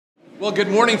Well, good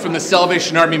morning from the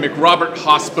Salvation Army MacRobert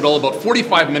Hospital, about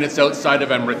 45 minutes outside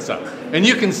of Amritsar. And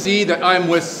you can see that I'm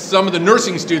with some of the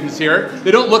nursing students here.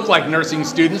 They don't look like nursing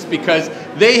students because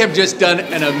they have just done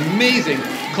an amazing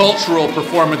cultural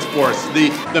performance for us,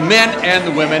 the men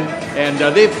and the women, and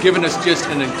they've given us just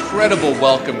an incredible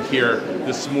welcome here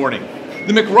this morning.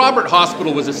 The MacRobert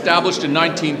Hospital was established in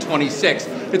 1926.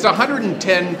 It's a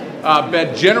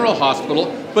 110-bed general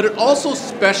hospital, but it also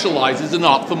specializes in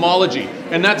ophthalmology.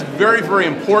 And that's very, very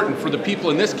important for the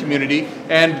people in this community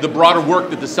and the broader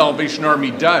work that the Salvation Army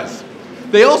does.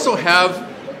 They also have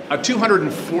a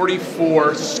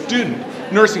 244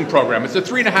 student nursing program. It's a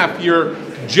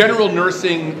 3.5-year general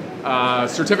nursing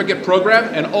certificate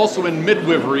program and also in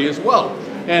midwifery as well.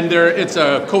 And it's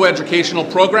a co-educational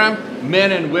program,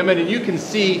 men and women, and you can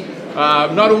see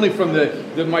not only from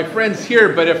my friends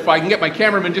here, but if I can get my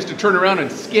cameraman just to turn around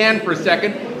and scan for a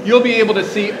second, you'll be able to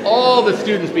see all the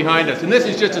students behind us. And this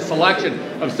is just a selection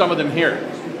of some of them here.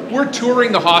 We're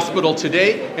touring the hospital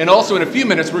today, and also in a few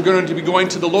minutes we're going to be going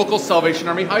to the local Salvation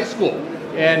Army High School.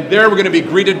 And there we're going to be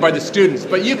greeted by the students.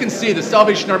 But you can see the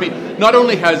Salvation Army not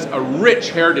only has a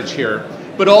rich heritage here,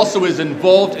 but also is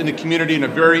involved in the community in a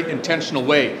very intentional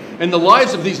way. And the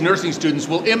lives of these nursing students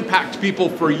will impact people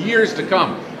for years to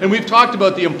come. And we've talked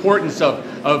about the importance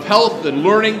of health and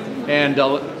learning and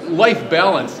life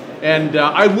balance. And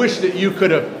I wish that you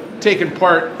could have taken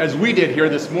part, as we did here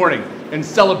this morning, and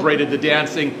celebrated the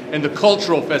dancing and the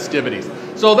cultural festivities.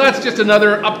 So that's just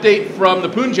another update from the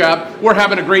Punjab. We're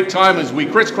having a great time as we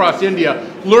crisscross India,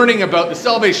 learning about the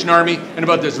Salvation Army and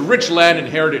about this rich land and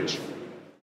heritage.